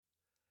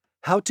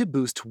How to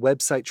boost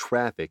website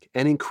traffic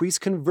and increase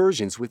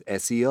conversions with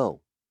SEO.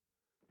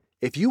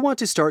 If you want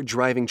to start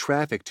driving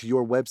traffic to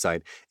your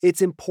website,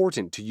 it's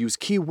important to use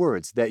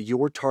keywords that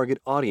your target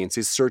audience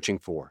is searching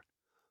for.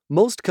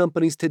 Most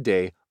companies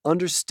today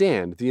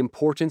understand the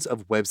importance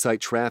of website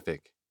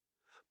traffic.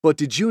 But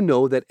did you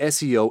know that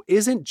SEO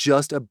isn't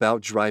just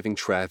about driving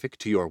traffic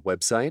to your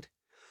website?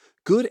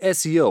 Good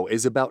SEO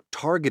is about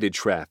targeted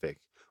traffic,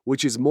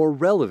 which is more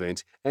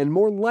relevant and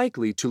more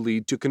likely to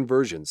lead to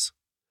conversions.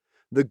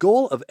 The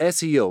goal of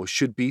SEO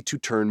should be to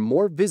turn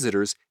more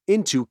visitors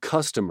into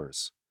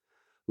customers.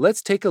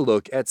 Let's take a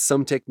look at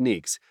some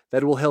techniques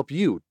that will help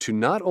you to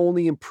not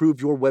only improve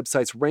your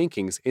website's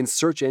rankings in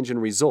search engine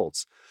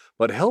results,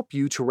 but help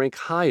you to rank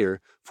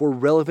higher for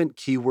relevant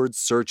keyword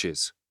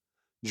searches,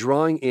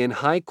 drawing in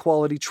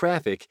high-quality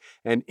traffic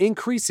and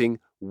increasing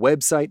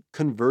website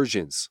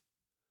conversions.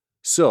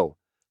 So,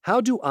 how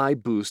do I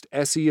boost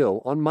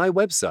SEO on my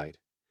website?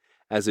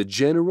 As a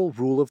general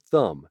rule of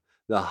thumb,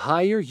 the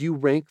higher you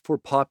rank for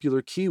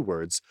popular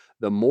keywords,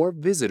 the more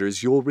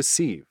visitors you'll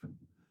receive.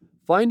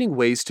 Finding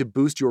ways to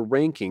boost your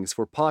rankings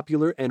for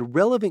popular and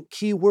relevant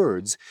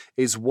keywords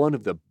is one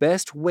of the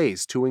best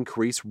ways to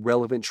increase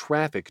relevant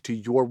traffic to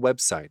your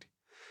website.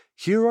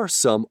 Here are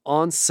some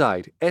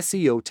on-site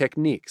SEO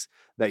techniques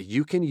that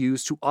you can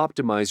use to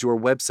optimize your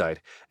website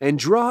and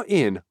draw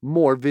in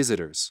more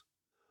visitors.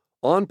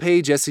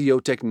 On-page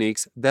SEO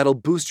techniques that'll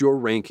boost your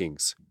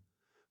rankings.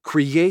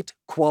 Create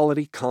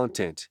quality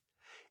content.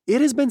 It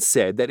has been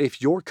said that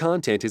if your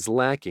content is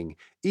lacking,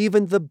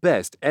 even the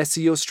best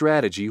SEO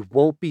strategy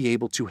won't be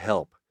able to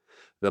help.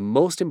 The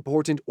most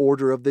important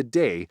order of the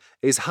day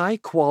is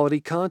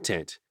high-quality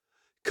content.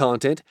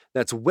 Content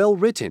that's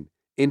well-written,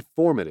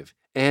 informative,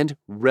 and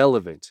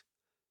relevant.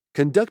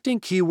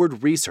 Conducting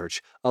keyword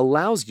research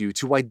allows you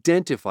to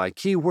identify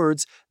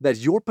keywords that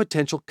your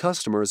potential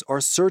customers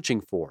are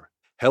searching for,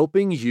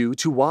 helping you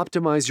to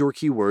optimize your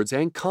keywords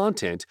and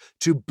content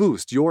to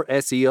boost your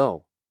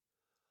SEO.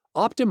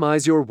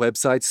 Optimize your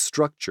website's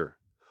structure.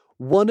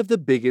 One of the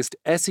biggest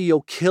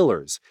SEO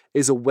killers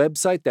is a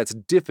website that's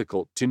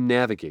difficult to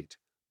navigate,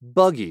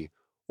 buggy,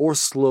 or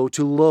slow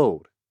to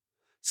load.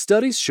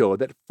 Studies show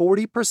that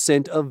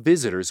 40% of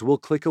visitors will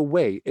click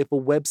away if a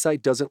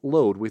website doesn't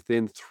load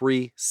within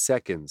 3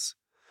 seconds.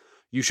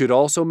 You should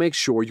also make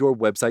sure your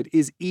website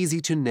is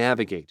easy to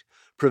navigate,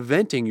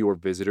 preventing your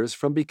visitors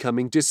from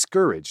becoming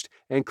discouraged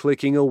and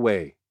clicking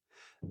away.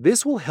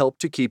 This will help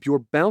to keep your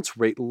bounce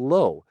rate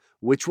low,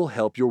 which will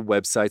help your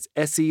website's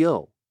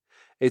SEO.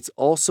 It's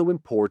also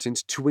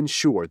important to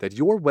ensure that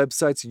your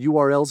website's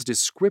URL's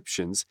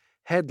descriptions,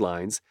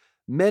 headlines,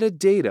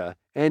 metadata,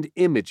 and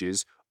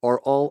images are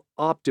all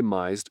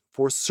optimized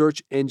for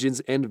search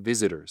engines and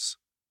visitors.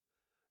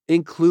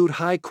 Include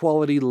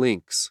high-quality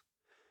links.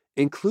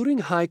 Including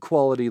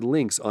high-quality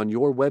links on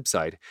your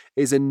website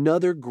is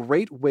another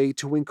great way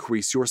to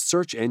increase your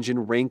search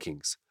engine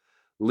rankings.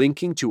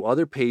 Linking to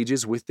other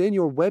pages within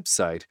your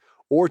website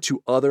or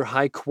to other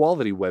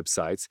high-quality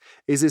websites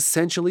is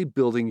essentially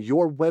building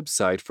your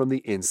website from the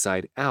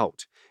inside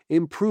out,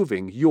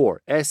 improving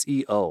your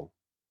SEO.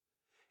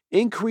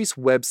 Increase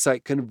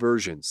website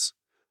conversions.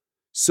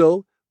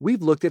 So,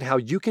 we've looked at how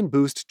you can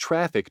boost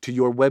traffic to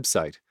your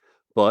website.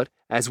 But,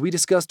 as we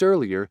discussed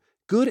earlier,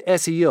 good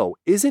SEO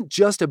isn't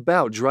just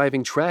about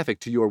driving traffic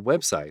to your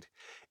website.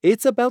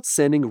 It's about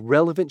sending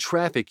relevant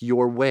traffic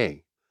your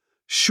way.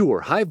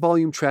 Sure,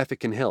 high-volume traffic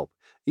can help,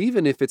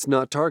 even if it's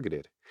not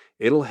targeted.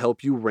 It'll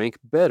help you rank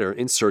better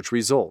in search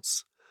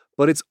results.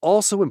 But it's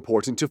also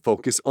important to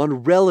focus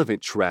on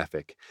relevant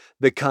traffic,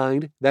 the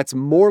kind that's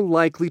more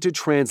likely to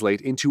translate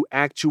into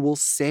actual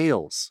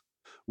sales.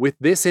 With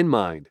this in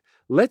mind,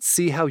 let's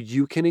see how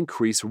you can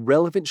increase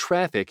relevant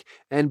traffic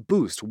and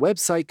boost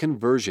website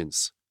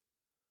conversions.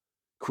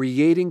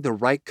 Creating the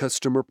right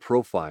customer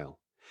profile.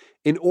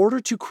 In order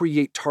to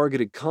create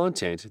targeted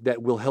content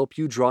that will help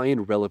you draw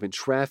in relevant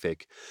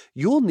traffic,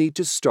 you'll need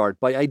to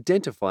start by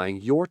identifying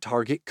your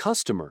target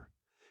customer.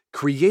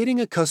 Creating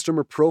a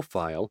customer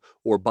profile,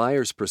 or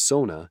buyer's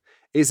persona,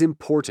 is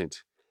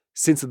important,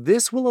 since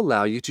this will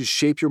allow you to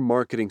shape your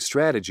marketing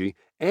strategy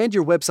and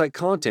your website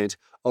content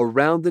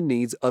around the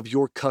needs of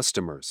your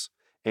customers,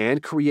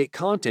 and create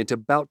content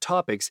about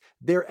topics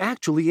they're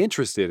actually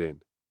interested in.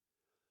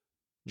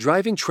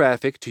 Driving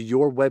traffic to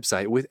your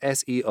website with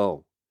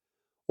SEO.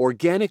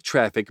 Organic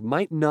traffic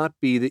might not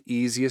be the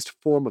easiest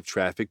form of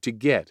traffic to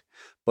get,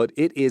 but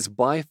it is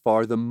by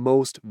far the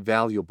most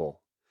valuable.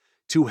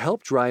 To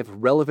help drive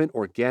relevant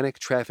organic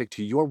traffic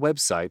to your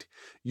website,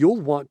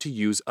 you'll want to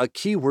use a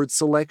keyword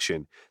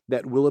selection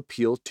that will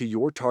appeal to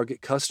your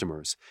target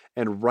customers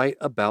and write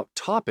about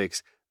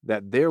topics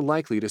that they're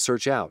likely to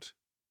search out.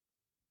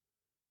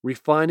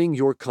 Refining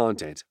your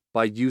content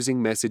by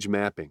using message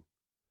mapping.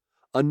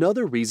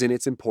 Another reason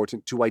it's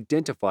important to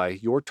identify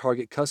your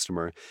target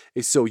customer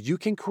is so you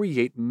can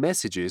create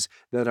messages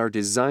that are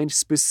designed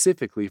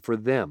specifically for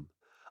them.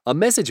 A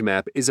message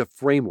map is a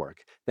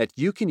framework that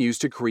you can use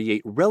to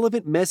create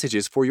relevant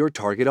messages for your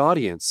target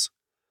audience.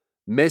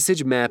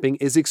 Message mapping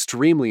is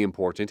extremely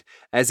important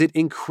as it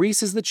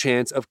increases the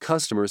chance of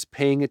customers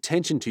paying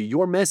attention to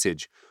your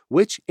message,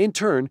 which in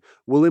turn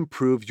will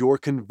improve your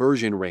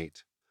conversion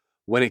rate.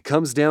 When it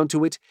comes down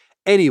to it,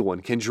 anyone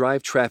can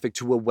drive traffic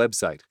to a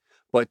website,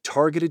 but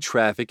targeted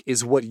traffic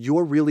is what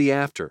you're really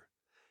after.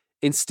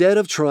 Instead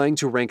of trying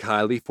to rank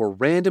highly for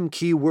random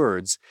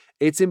keywords,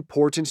 it's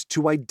important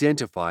to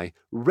identify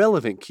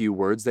relevant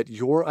keywords that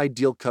your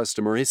ideal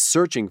customer is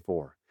searching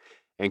for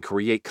and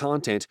create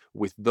content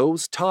with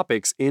those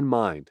topics in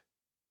mind.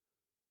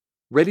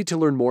 Ready to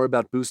learn more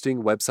about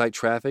boosting website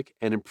traffic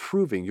and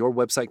improving your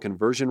website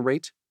conversion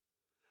rate?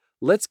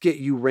 Let's get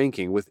you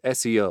ranking with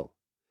SEO.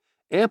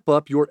 Amp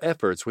up your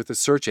efforts with the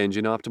Search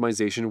Engine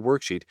Optimization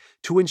Worksheet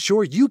to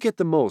ensure you get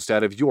the most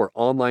out of your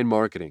online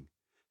marketing.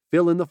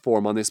 Fill in the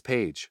form on this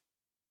page.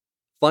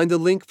 Find the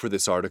link for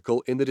this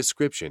article in the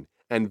description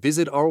and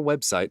visit our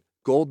website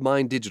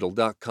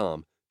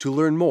goldminedigital.com to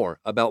learn more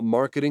about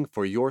marketing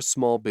for your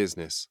small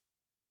business.